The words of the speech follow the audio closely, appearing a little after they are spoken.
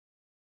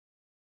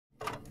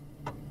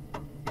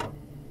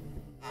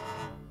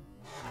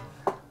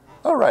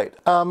right,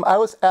 I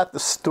was at the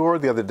store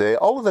the other day.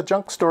 All of the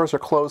junk stores are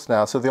closed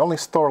now, so the only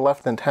store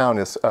left in town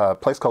is a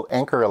place called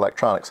Anchor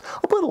Electronics.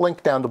 I'll put a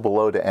link down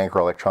below to Anchor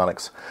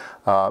Electronics.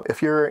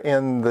 If you're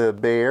in the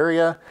Bay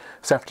Area,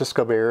 San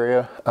Francisco Bay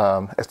Area,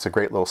 it's a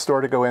great little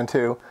store to go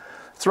into.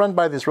 It's run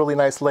by these really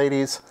nice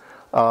ladies,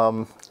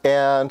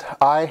 and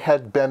I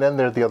had been in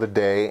there the other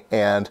day,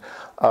 and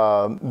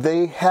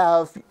they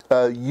have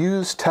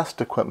used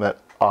test equipment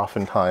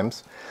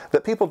oftentimes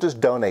that people just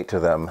donate to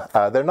them.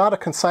 They're not a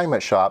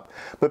consignment shop,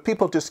 but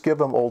people just give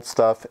them old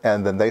stuff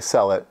and then they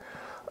sell it.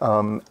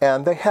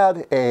 And they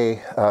had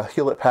a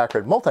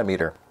Hewlett-Packard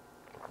multimeter.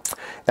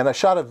 And I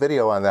shot a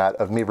video on that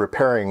of me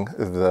repairing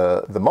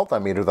the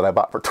multimeter that I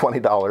bought for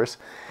 $20.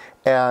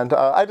 And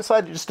I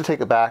decided just to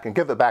take it back and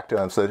give it back to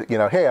them. So, you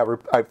know, hey,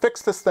 I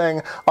fixed this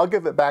thing. I'll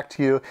give it back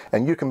to you,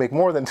 and you can make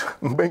more than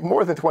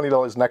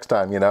 $20 next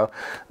time. You know,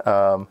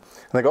 and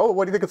they go, oh,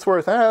 what do you think it's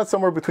worth?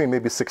 Somewhere between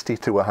maybe 60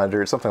 to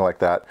 100, something like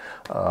that.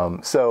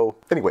 So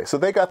anyway, so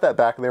they got that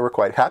back, and they were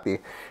quite happy.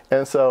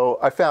 And so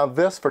I found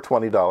this for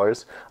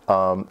 $20,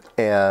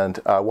 and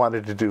I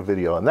wanted to do a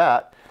video on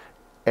that.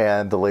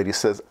 And the lady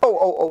says,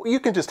 oh, you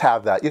can just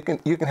have that. You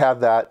can have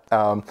that.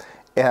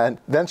 And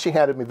then she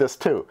handed me this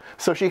too.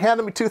 So she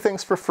handed me two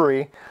things for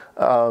free.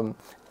 And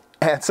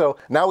so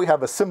now we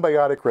have a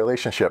symbiotic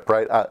relationship,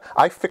 right?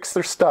 I fix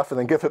their stuff and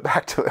then give it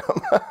back to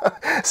them.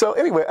 So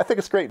anyway, I think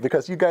it's great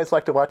because you guys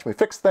like to watch me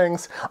fix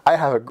things. I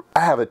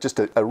have just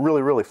a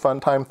really, really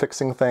fun time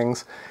fixing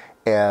things.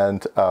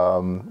 And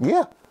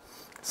yeah,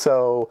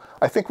 so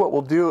I think what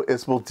we'll do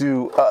is we'll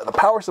do the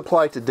power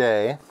supply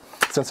today.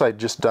 Since I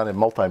just done a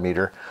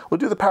multimeter, we'll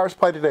do the power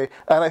supply today.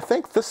 And I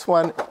think this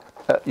one,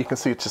 you can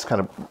see it's just kind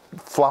of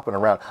flopping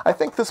around. I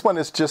think this one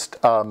is just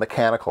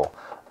mechanical.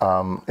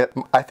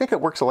 I think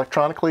it works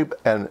electronically,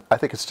 and I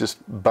think it's just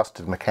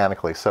busted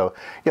mechanically. So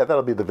yeah,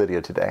 that'll be the video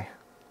today.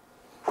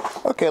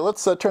 Okay,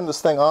 let's turn this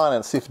thing on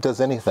and see if it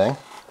does anything.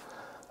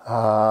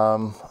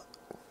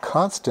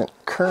 Constant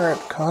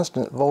current,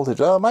 constant voltage.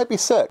 Oh, it might be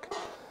sick.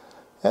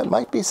 It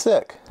might be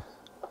sick.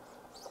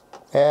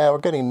 And we're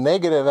getting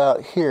negative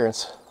out here.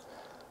 It's,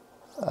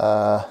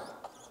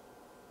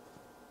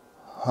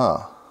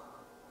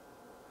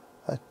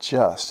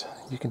 adjust.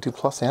 You can do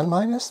plus and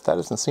minus? That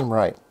doesn't seem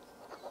right.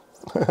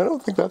 I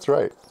don't think that's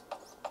right.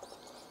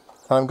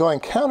 And I'm going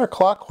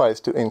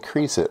counterclockwise to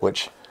increase it,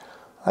 which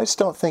I just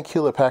don't think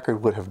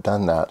Hewlett-Packard would have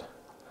done that.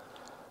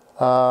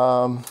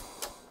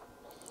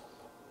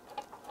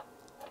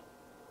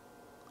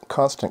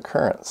 Constant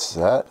current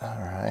set. All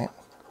right.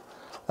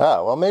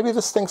 Ah, well, maybe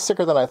this thing's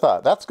sicker than I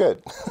thought. That's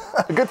good.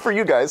 Good for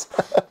you guys.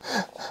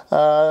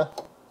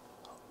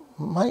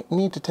 Might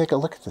need to take a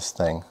look at this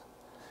thing.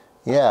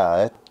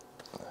 Yeah,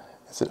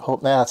 is it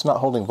hold? Nah, it's not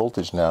holding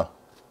voltage now.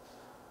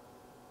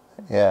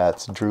 Yeah,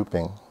 it's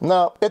drooping.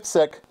 No, it's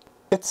sick.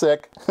 It's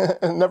sick.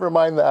 Never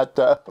mind that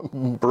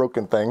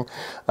broken thing.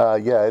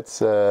 Yeah, it's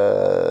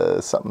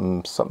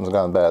something's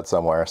gone bad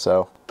somewhere.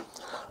 So,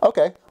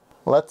 okay,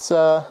 let's.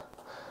 I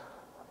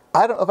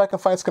don't know if I can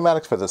find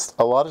schematics for this.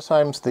 A lot of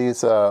times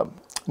these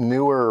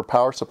newer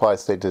power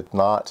supplies they did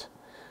not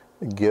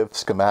give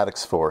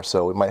schematics for,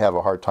 so we might have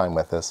a hard time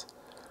with this.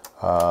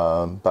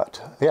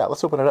 But yeah,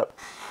 let's open it up.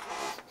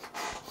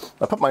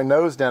 I put my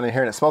nose down in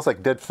here and it smells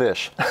like dead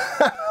fish.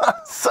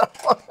 So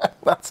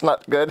that's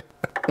not good.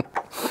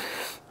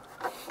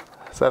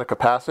 Is that a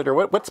capacitor?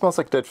 What smells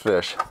like dead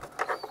fish?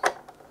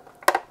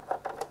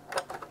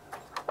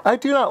 I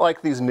do not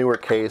like these newer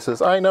cases.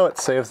 I know it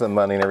saves them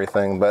money and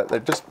everything, but they're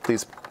just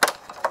this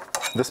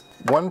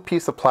one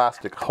piece of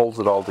plastic holds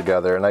it all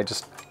together, and I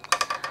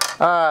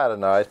don't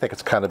know, I think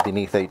it's kind of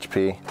beneath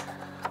HP.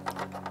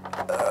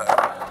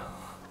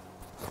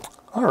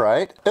 All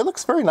right, it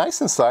looks very nice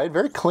inside,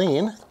 very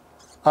clean.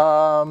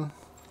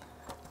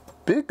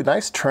 Big,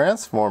 nice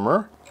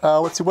transformer.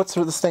 Let's see, what's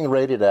this thing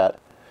rated at?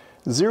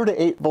 0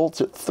 to 8 volts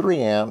at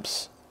 3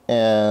 amps,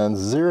 and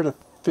 0 to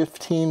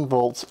 15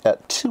 volts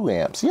at 2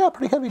 amps. Yeah,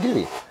 pretty heavy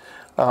duty.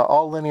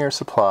 All linear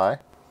supply.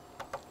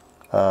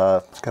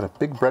 It's got a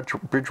big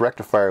bridge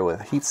rectifier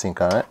with a heatsink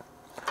on it.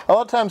 A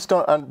lot of times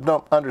don't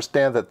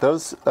understand that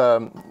those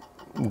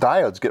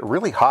diodes get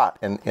really hot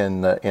in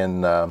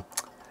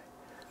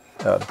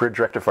bridge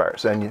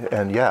rectifiers,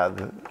 and yeah,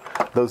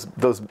 those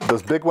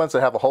big ones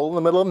that have a hole in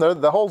the middle of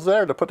them, the hole's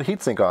there to put the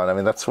heatsink on. I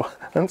mean, that's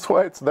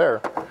why it's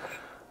there.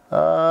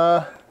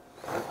 I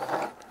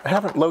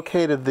haven't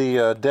located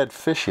the dead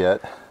fish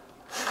yet.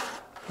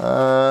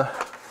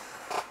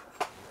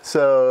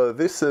 So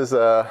this is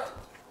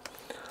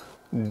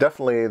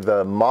definitely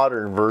the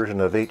modern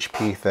version of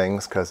HP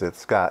things because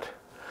it's got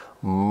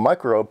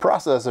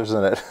microprocessors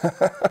in it.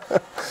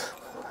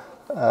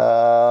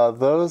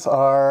 Those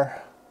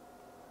are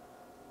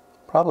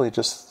probably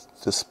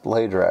just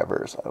display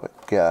drivers, I would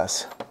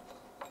guess.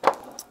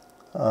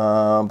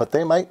 But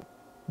they might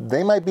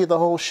be the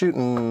whole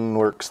shooting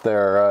works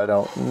there. I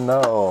don't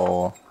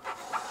know.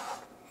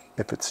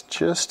 If it's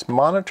just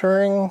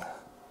monitoring,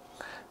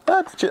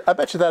 I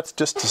bet you that's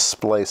just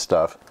display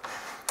stuff.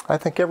 I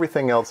think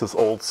everything else is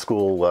old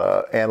school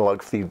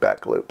analog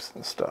feedback loops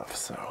and stuff.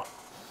 So,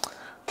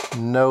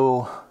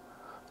 no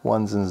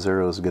ones and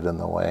zeros get in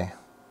the way.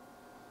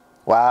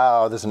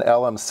 Wow, there's an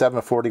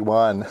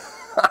LM741.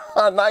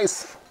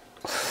 Nice.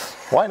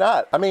 Why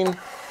not? I mean,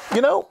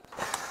 you know,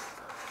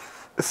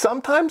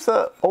 sometimes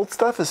the old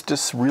stuff is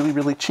just really,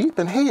 really cheap,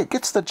 and hey, it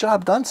gets the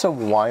job done, so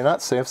why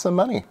not save some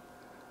money?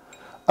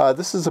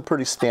 This is a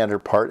pretty standard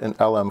part, an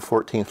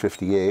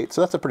LM1458.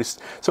 So that's a pretty,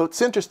 so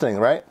it's interesting,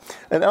 right?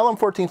 An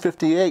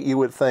LM1458, you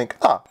would think,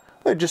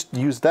 they just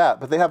use that,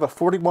 but they have a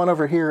 41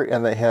 over here,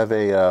 and they have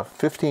a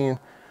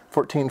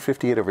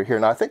 1458 over here.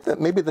 Now I think that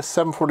maybe the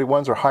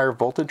 741s are higher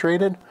voltage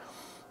rated.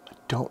 I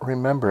don't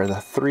remember the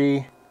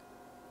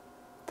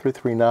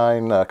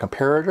 339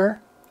 comparator.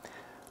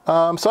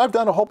 So I've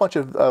done a whole bunch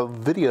of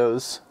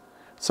videos.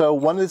 So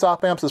one of these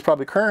op amps is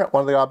probably current,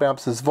 one of the op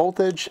amps is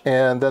voltage,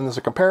 and then there's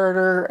a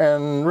comparator,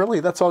 and really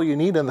that's all you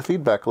need in the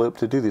feedback loop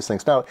to do these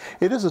things. Now,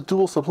 it is a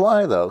dual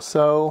supply though,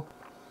 so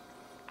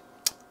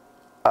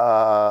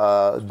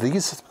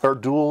these are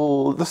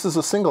dual, this is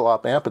a single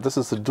op amp, but this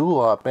is a dual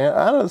op amp.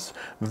 There's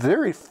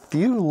very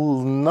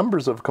few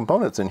numbers of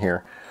components in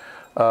here.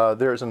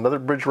 There's another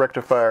bridge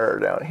rectifier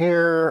down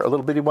here, a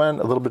little bitty one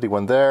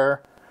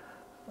there.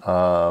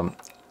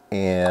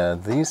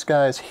 And these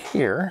guys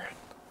here,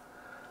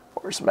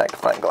 where's the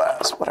magnifying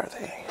glass? What are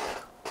they?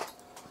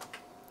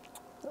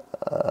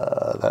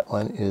 That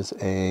one is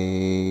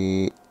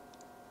a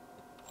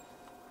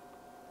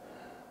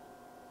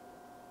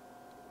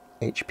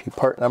HP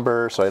part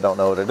number, so I don't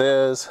know what it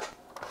is.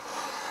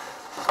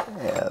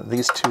 And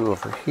these two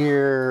over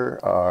here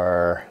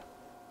are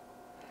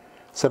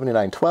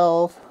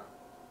 7912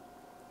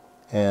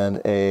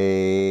 and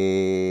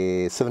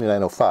a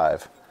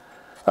 7905.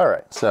 All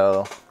right,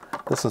 so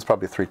this one's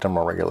probably a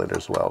 3-terminal regulator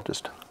as well,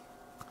 just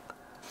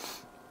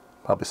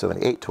probably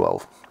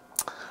 7812.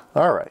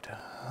 All right.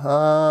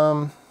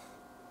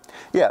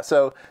 Yeah,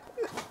 so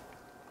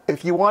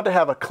if you want to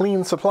have a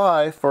clean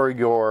supply for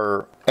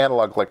your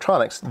analog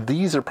electronics,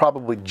 these are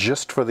probably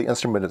just for the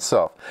instrument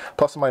itself.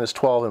 Plus or minus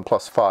 12 and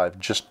plus 5,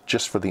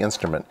 just for the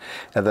instrument.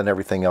 And then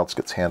everything else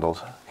gets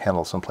handled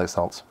someplace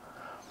else.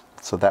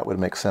 So that would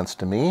make sense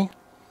to me.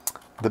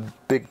 The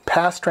big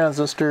pass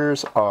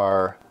transistors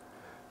are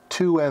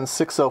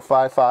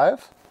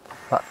 2N6055.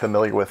 Not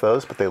familiar with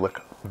those, but they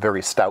look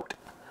very stout.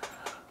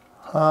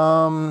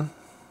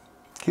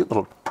 Cute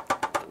little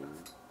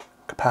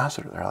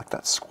capacitor there. I like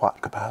that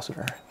squat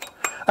capacitor.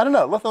 I don't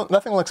know,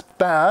 nothing looks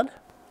bad,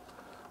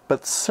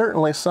 but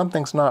certainly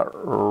something's not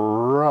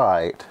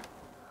right.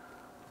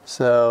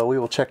 So we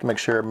will check to make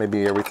sure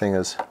maybe everything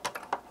is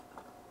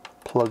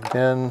plugged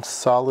in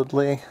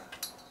solidly.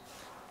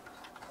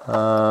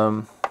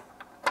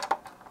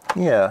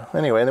 Yeah,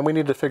 anyway, and then we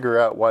need to figure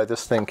out why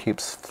this thing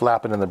keeps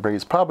flapping in the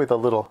breeze. Probably the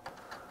little,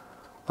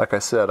 like I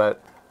said,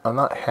 I'm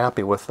not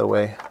happy with the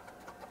way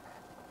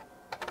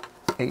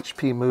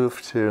HP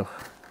moved to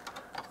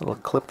little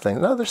clip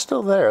thing. No, they're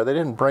still there. They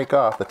didn't break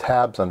off. The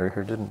tabs under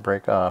here didn't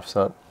break off,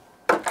 so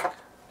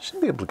should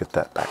be able to get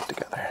that back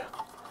together.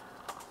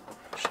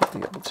 Should be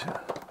able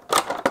to.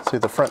 See,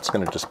 the front's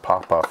going to just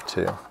pop off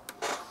too.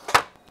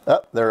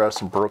 Oh, there are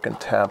some broken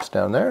tabs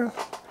down there.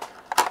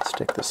 Let's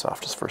take this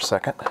off just for a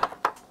second.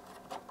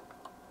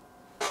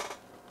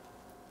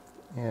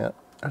 Yeah,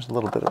 there's a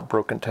little bit of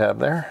broken tab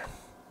there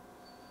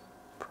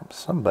from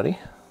somebody.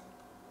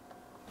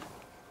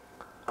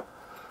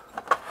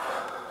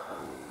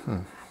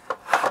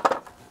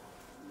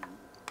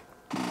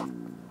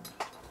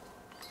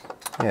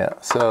 Yeah,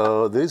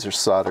 so these are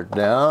soldered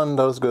down.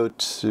 Those go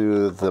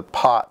to the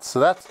pot.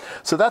 So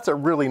that's a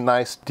really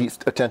nice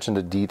attention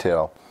to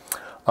detail.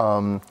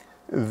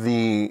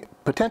 The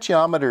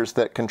potentiometers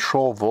that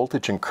control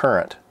voltage and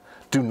current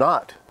do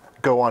not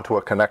go onto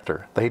a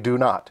connector. They do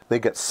not. They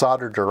get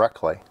soldered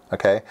directly,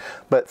 okay?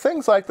 But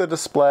things like the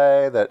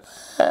display,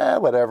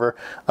 whatever,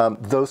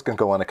 those can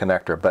go on a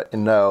connector. But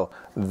no,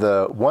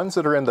 the ones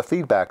that are in the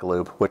feedback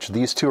loop, which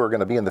these two are going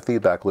to be in the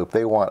feedback loop,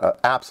 they want an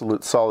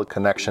absolute solid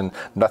connection,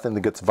 nothing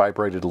that gets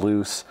vibrated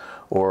loose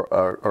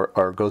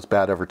or goes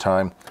bad over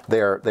time.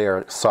 They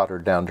are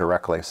soldered down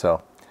directly.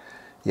 So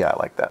yeah, I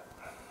like that.